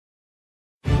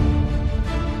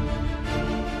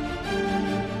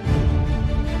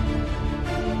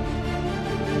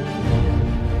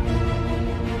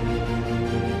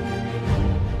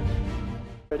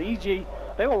EG,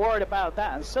 they were worried about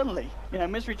that, and suddenly, you know,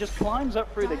 Misery just climbs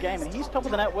up through the game, and he's top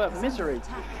of the net worth. Misery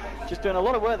just doing a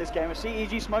lot of work this game. We see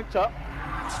EG smoked up.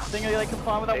 Thinking they can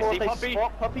find with that wall. They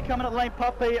swap. Puppy coming at the lane.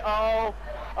 Puppy, oh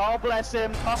bless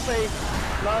him. Puppy,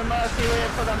 no mercy here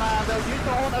for the man. They'll use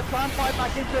the horn, they'll try and fight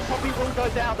back into it. Puppy will go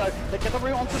down though. They get the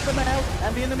route onto Samel.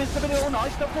 Envy in the midst of it all.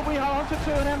 Nice stuff from Weehaw onto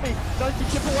 2, and Envy goes to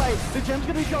chip away. The gem's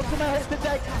going to be shot. Samel hits the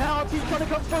deck. Now RT's trying to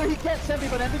come through. He gets Envy,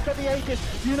 but Envy's got the Aegis.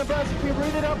 University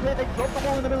rooted up here. They drop the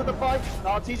wall in the middle of the fight.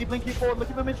 RT's blinking forward,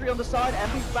 looking for Misery on the side.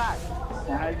 Envy's back.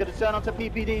 Now he's going to turn onto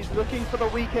PPDs, looking for the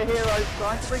weaker heroes,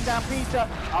 trying to bring down Peter.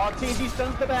 RTZ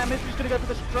stuns the bear. Misery's going to go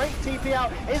for the straight TP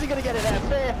out. Isn't going to get it there.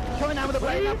 Fear coming down with the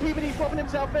blade. Now PPD swapping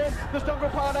himself in. The stronger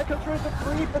power that comes through for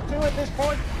 3 for 2 at this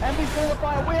point. Envy's full of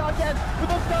fire. We are again with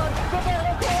the stun. The bear.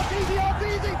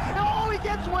 RTZ. Oh, he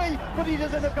gets Wee, but he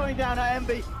does end up going down.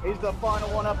 Envy is the final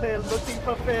one up here, looking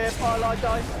for Fear. Firelight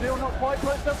Dice still not quite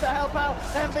close enough to help out.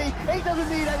 Envy, he doesn't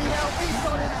need any help. He's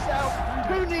on himself.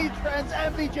 Who needs friends?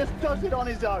 Envy just does it on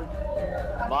his own.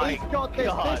 He's got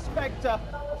this Spectre.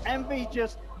 Envy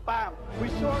just bam. We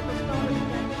saw it at the start of the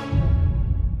game.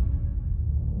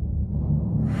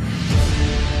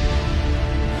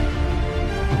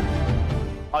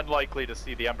 Unlikely to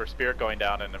see the Ember Spirit going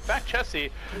down, and in fact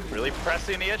Chessie really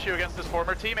pressing the issue against his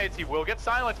former teammates. He will get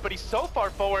silenced, but he's so far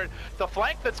forward, the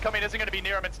flank that's coming isn't going to be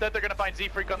near him. Instead they're going to find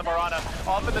Z-Freak on the Mirana,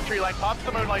 off in the tree line, pops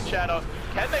the Moonlight Shadow.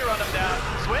 Can they run him down?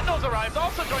 Swindles arrives,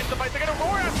 also joins the fight. They're going to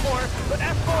roar S4, but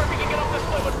S4, if he can get off the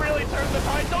split, would really turn the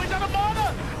tide. No, he's out of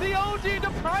mana! The OG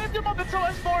deprived him of it, so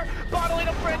S4 bottling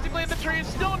him frantically in the trees,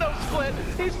 still no split.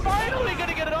 He's finally going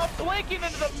to get it off, blinking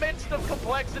into the midst of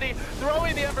complexity,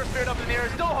 throwing the Ember Spirit up in the air,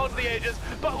 still holds the Aegis,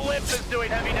 but Lips is doing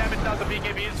heavy damage. Now the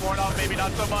BKB is worn off, maybe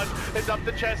not so much. It's up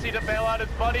to Chessie to bail out his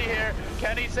buddy here.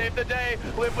 Can he save the day?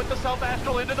 Live with the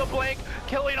self-astral into the blink,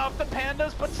 killing off the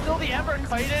pandas, but still the Ember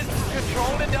kited,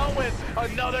 controlled and dealt with.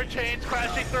 Another chains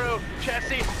crashing through.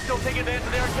 Chessie still taking advantage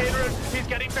of the arcade route. He's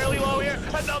getting fairly low here.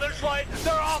 Another slight.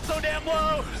 They're all so damn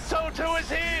low. So too is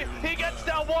he. He gets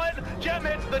down one. Gem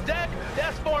hits the deck.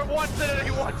 S4 wants it and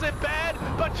he wants it bad,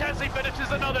 but Chessie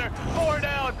finishes another. 4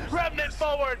 down. Remnant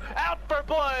forward. Out for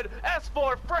blood.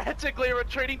 S4 frantically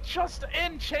retreating just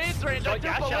in chains range. I do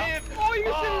believe.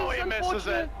 Oh, he misses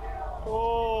it.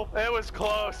 Oh, it was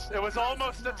close. It was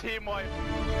almost a team wipe.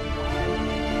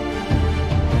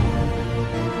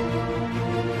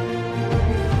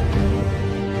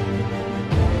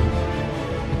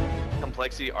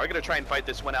 Complexity are going to try and fight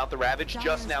this one out. The Ravage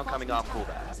just now coming off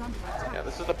cooldown. Yeah,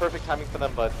 this is the perfect timing for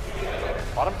them, but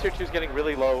bottom tier 2 is getting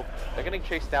really low. They're getting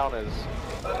chased down as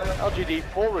LGD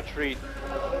full retreat.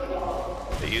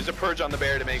 They use a Purge on the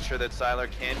bear to make sure that Sylar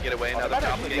can get away. Now the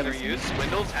Doppelganger used.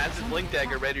 Swindles has his Blink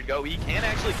Dagger ready to go. He can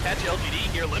actually catch LGD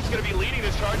here. Lip's going to be leading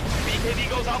this charge. BKB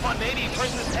goes off on Nady. He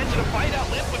turns his attention to fight out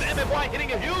Lip with MFY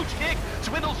hitting a huge kick.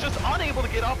 Swindles just unable to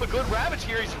get off a good Ravage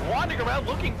here. He's wandering around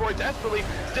looking for it desperately.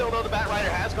 Still though, the Bat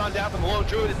Rider has gone down from the Lone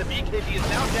Druid, and the BKB is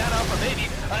now down off of Nady.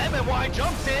 MFY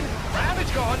jumps in. Ravage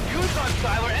gone. Used on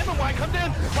Sylar. MFY comes in.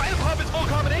 Trying to pop his full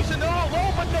combination. They're all low,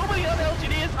 but nobody on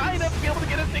LGD is high enough to be able to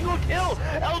get a single kill.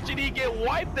 LGD get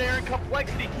wiped there, and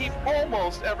Complexity keep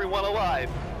almost everyone alive.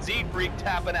 Z-Freak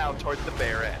tapping out towards the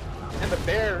bear end. And the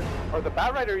bear, or the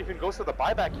Bat Rider, even goes to the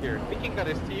buyback here, thinking that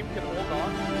his team can hold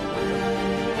on.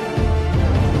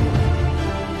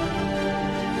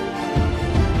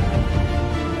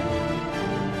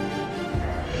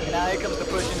 Now here comes the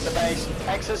push into the base.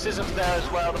 Exorcism's there as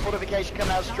well. The fortification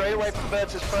coming out straight away from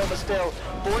Virtus further still.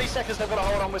 40 seconds they've got to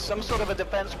hold on with some sort of a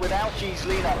defense without G's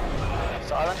leader.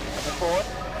 Silent coming forward.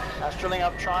 Astraling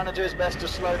up, trying to do his best to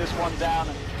slow this one down.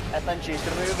 And FNG is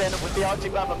going to move in with the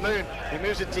Arctic Lava. Moon, he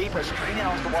moves it deeper, screening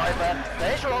onto the wide there.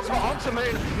 There's your ultimate onto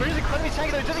Moon. Moon's incredibly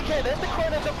tanky though, doesn't care. There's the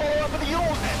Chrono to follow up with the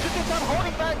Yules. Just in time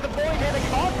holding back the Void here. They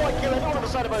can't quite kill anyone on the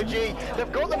side of OG.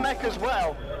 They've got the mech as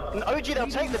well. And OG, they'll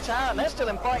take the tower, and they're still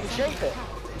in fighting shape here.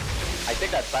 I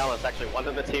think that Silence actually won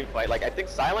them the team fight. Like, I think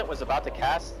Silent was about to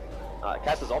cast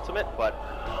his ultimate, but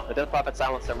the Death Prophet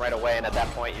silenced him right away, and at that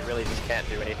point, you really just can't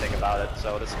do anything about it.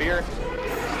 So the Spear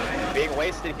being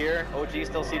wasted here. OG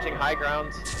still sieging high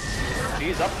ground.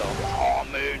 G's up, though. Oh,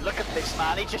 Moon, look at this,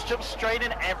 man. He just jumps straight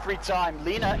in every time.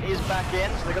 Lina is back in,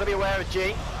 so they're going to be aware of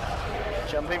G.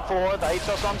 Jumping forward, the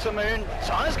Atos onto Moon.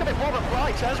 China's coming forward, but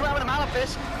Fly turns around with a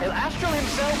Malefice. He'll Astral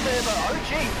himself there, but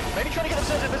OG maybe trying to get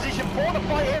themselves in position for the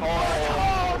fight here.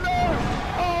 Oh no!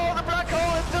 Oh, the Black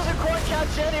Hole, it doesn't quite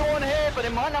catch anyone here, but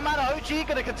it might not matter. OG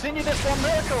going to continue this one.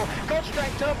 Miracle got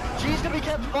strength up. G's going to be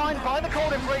kept fine by the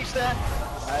Cold Embrace there.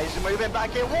 He's moving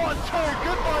back in. 1, 2.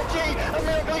 Good fight, G. And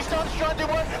Miracle, he's starting to try and do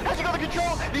work. Has he got the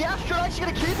control? The Astro actually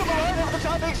going to keep him alive over the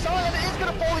time being. Silent is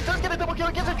going to fall. He does get a double kill.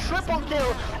 He gets a triple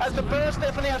kill as the burst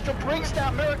there from the Astro brings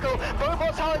down Miracle.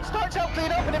 Robot's Howard starts out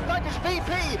clean up, and in fact, it's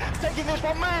VP taking this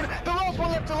one. Man, the last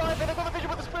one left alive, and they've got the vision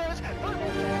with the spirits.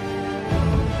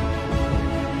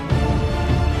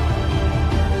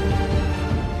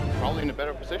 Probably in a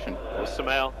better position.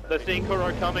 Sumail, they're seeing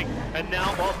Kuro coming, and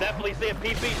now we'll definitely see a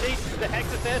PPT. The Hex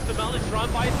is there, Sumail is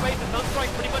run by his face, and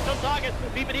Sunstrike pretty much on target.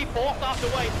 PPT forced after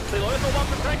way. They load the one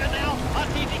for Trigger now.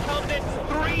 RTG comes in,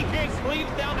 3 hits,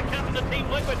 cleaves down the captain of Team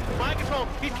Liquid. Mind control,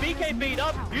 he's BK beat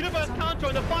up. Universe can't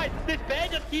join the fight. This bear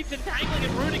just keeps entangling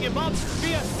and rooting him up.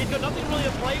 Spear, he's got nothing really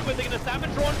to play with. They're going to Savage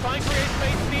Draw and try and create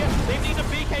space. Spear, they need a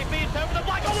BKB in terms of the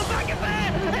black. Oh, the back is there!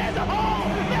 Here's the hole!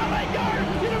 Now they go!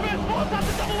 Universe forced up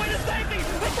the double way to safety!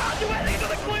 They can't do anything to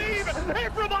the cleave!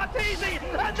 Here from Arteezy!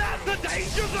 And that's the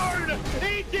danger zone!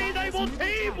 EG, they will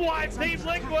team wipe Team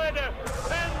Liquid!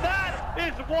 And that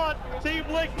is what Team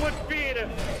Liquid feared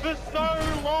for so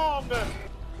long!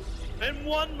 In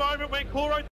one moment when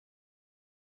Kuro...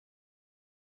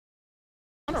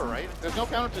 Right? There's no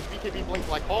counter to BKB blink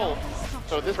like Hole,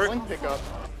 so this blink pickup...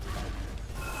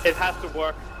 It has to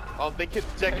work. Oh, They're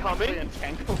coming.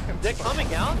 They're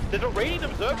coming out. There's a Radiant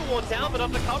Observer Ward down, but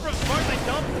under cover of smoke they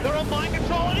jump. They're on mind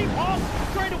control, and he pops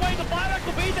straight away. The buyback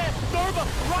will be there. Nova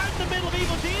right in the middle of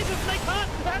Evil Jesus, and they can't.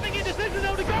 Having indecision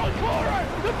though to go. Kuro,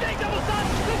 the big double stun.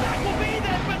 The back will be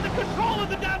there, but the control of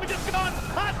the damage is gone.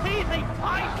 Arteezy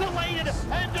isolated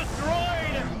and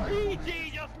destroyed.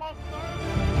 EG just lost Nova.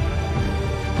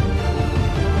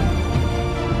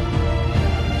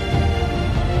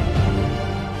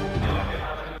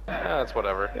 That's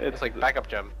whatever. It's like backup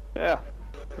gem. Yeah,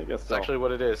 I guess That's actually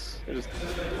what it is.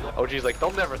 OG's like,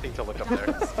 they'll never think to look up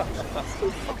there.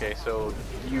 Okay, so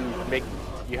you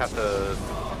have to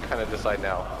kind of decide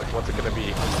now. Like, what's it gonna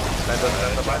be? That doesn't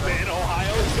have to matter. In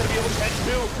Ohio, he's gonna be able to catch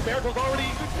 2. Miracle's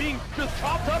already being just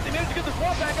chopped up. They managed to get the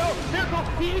swap back out. Miracle,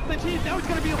 he eats the cheese. Now he's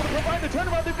gonna be able to provide the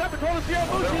turnaround. They've got the Chronosphere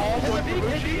on Mushi, and the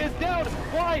BKB is down.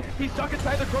 Why? He's stuck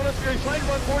inside the Chronosphere. He's trying to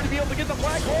run forward to be able to get the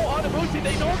black hole on Mushi.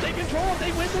 They know they control.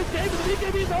 They win this game, and the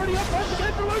BKB is already up front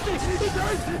again for Mushi. He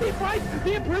turns. He fights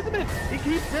the imprisonment. He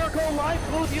keeps Miracle alive.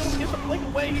 Will be able to get the blink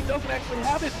away. He doesn't actually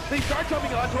have it. They start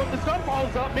jumping onto him. The stun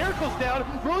falls up. Miracle's down.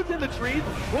 Ruins in the trees,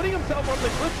 putting himself on the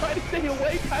cliff, trying to stay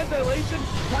away. Time dilation.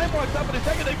 Time walks up in a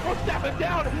second. They footstep him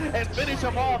down and finish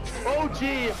him off.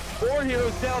 OG, 4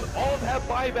 heroes down. All have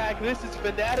buyback. This is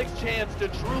Fnatic's chance to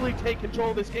truly take control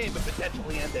of this game and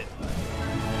potentially end it.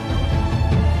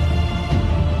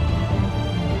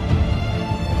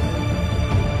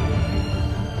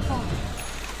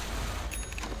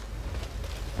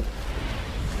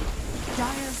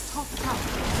 Dire's top tower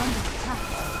is under attack.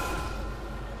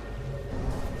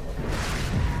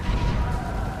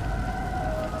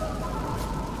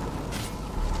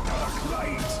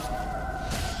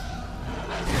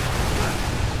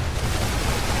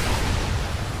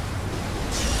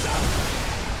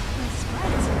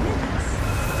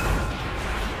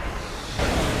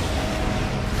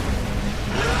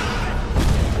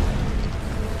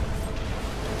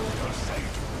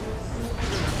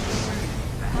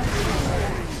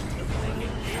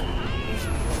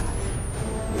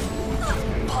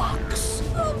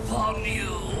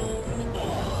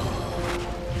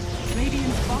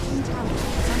 Radiant's bottom tower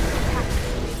is under attack.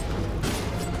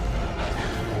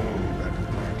 All that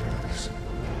matters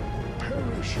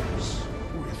perishes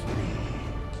with me.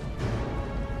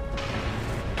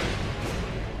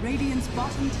 Radiant's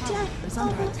bottom tower is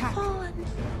under attack.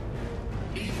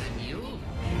 Even you?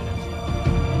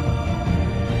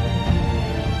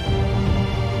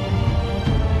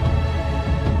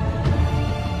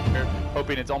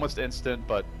 Hoping it's almost instant,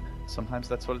 but sometimes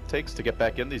that's what it takes to get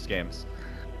back in these games.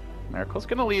 Miracle's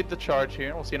gonna lead the charge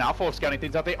here. We'll see an Alpha scouting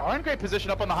things out. They are in great position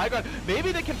up on the high ground.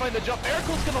 Maybe they can find the jump.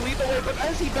 Miracle's gonna lead the way, but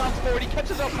as he bounces forward, he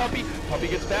catches out Puppy. Puppy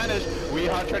gets banished.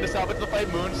 Weehan trying to salvage the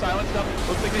fight. Moon silenced up.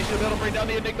 Looks like they should be able to bring down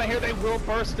the Enigma here. They will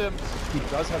burst him. He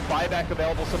does have buyback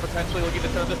available, so potentially looking to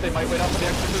turn this. They might wait out for the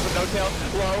exorcism. No tail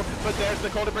low, but there's the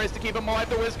cold embrace to keep him alive.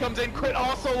 The Wiz comes in. Crit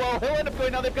also low. He'll end up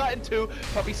going. Now they've gotten 2.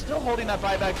 Puppy still holding that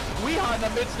buyback. Weehan in the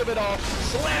midst of it all,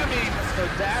 slamming the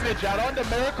damage out onto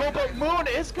Miracle, but Moon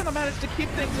is gonna manage to keep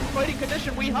things in fighting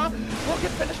condition. Weehan will get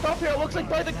finished off here. It looks like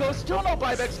by the Ghost. Still no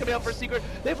buybacks coming out for Secret.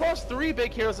 They've lost 3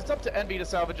 big heroes. It's up to Envy to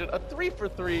salvage it. A 3 for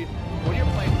 3. When you're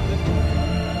playing for this.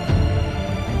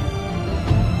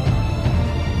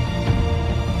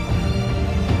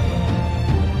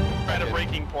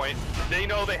 Breaking point. They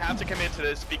know they have to commit to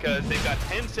this because they've got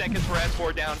 10 seconds for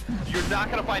S4 down. You're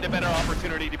not going to find a better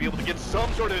opportunity to be able to get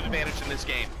some sort of advantage in this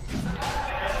game.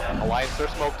 Alliance, they're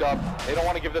smoked up. They don't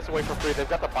want to give this away for free. They've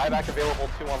got the buyback available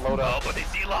to unload up. Oh, but they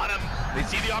see Lanham. They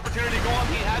see the opportunity to go on.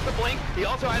 He has the blink. He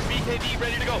also has BKB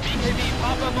ready to go. BKB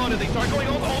pops unloaded. They start going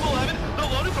on the 11. The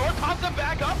Lotus Orb pops them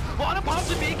back up. Lanham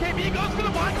pops the BKB, goes for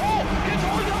the black hole. Gets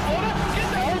all the Lotus.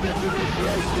 Gets all this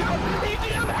initiation.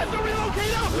 EGM has the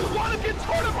relocator. Lanham gets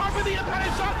torn apart with the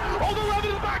impact shot. Old 11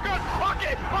 in the background.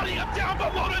 Okay, hunting him down,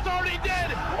 but Lotus already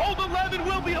dead. Old 11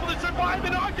 will be able to survive,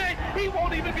 and okay, he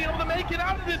won't even be able to make it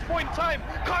out at this point in time.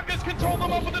 Caucus control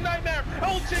them up with a nightmare.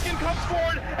 Old Chicken comes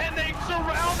forward, and they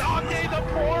surround Ake. The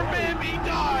poor baby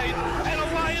dies, and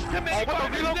Alliance commits.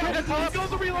 He goes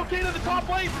to relocate to the top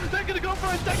lane. They're gonna go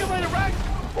for a second lane of Rex.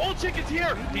 Old Chicken's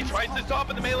here. He tries to stop,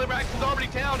 but the melee Rax is already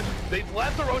down. They've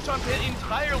left the Roshan pit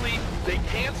entirely. They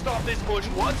can't stop this push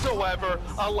whatsoever.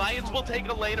 Alliance will take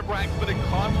a lane of Rax, but it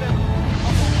cost them.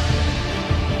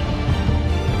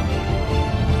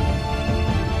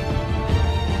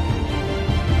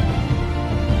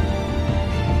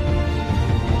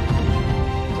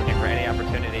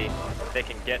 They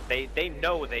can get, they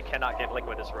know they cannot get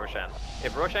Liquid this Roshan.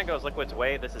 If Roshan goes Liquid's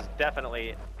way, this is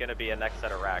definitely going to be a next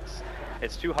set of racks.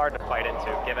 It's too hard to fight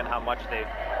into, given how much they've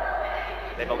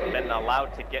been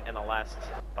allowed to get in the last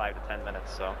 5 to 10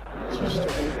 minutes, so.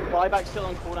 Buyback still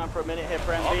on cooldown for a minute here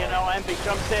for MB, and now MB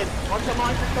jumps in. Watch the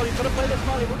mind control, he's got to play this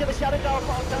money. We'll get the Shadow Dart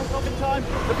box down top in time.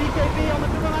 The BKB on the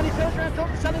Super Man, he turns around,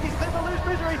 talks to Sanity, split the loose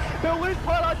Misery. They'll lose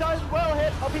Twilight Dive as well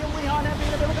here. Up here behind MB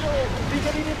in the middle of it all.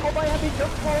 BKB is caught by MB,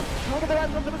 jumps forward. Look at the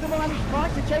rest of the Super Man, he's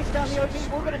trying to chase down the OG.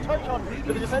 We'll get a touch on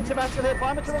to the defensive action here.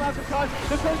 Buyback to the last of time.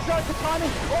 The swing starts the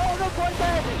timing. Oh, not quite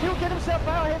there. He'll get himself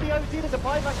out here. The OG, there's a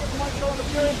buyback with the mic on the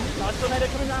Fury. Nice tornado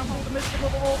coming down from the mystical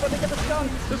of the wall, but they get the stun.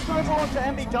 The snowball onto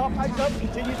MB, Dart packs up,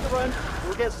 continues to run.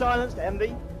 Will get silenced.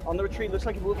 MB on the retreat. Looks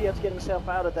like he will be able to get himself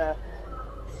out of there.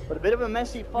 But a bit of a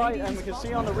messy fight, and we can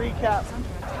see on the recap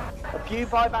a few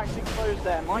buybacks exposed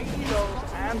there. Mike Controls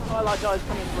and Twilight Dives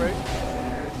coming through.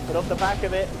 But off the back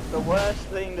of it, the worst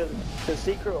thing that the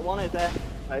Secret wanted there,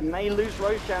 they may lose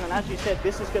Roshan, and as you said,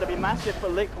 this is going to be massive for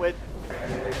Liquid.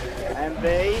 MB,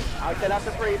 okay, that's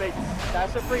a freebie.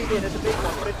 That's a freebie, and it's a big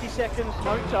one. 50 seconds,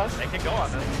 no touch. They can go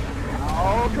on this.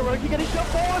 Oh, Kuroki getting shot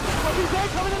forward. He's there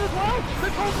coming in as well. The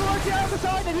call Kuroki out of the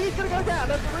side, and he's going to go down.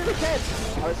 That's really tense.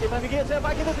 Let's see if MB gets there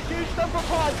back in. There's a huge stump for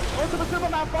Pride. Onto the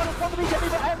Superman, final from the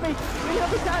BKB, but MB, he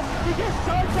understands. He gets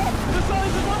charged up. The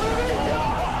size is over the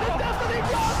The Destiny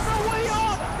Blast for We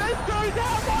Are. This goes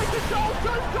out by control.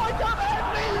 Just straight up.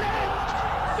 MB lives.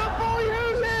 The boy who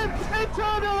lives.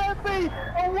 Eternal MB.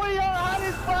 And We Are had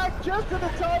his back just at the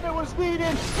time it was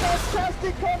needed.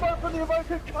 Fantastic combo from the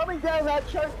Evoker coming down that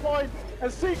choke point.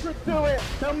 And Secret do it.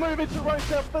 They'll move into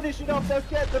Roshan, finish it off. They'll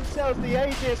get themselves the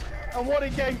Aegis. And what a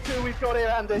game 2 we've got here,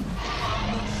 Andy.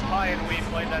 Hi, and we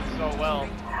played that so well.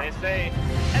 They say,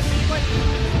 MB might lose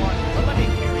this one, but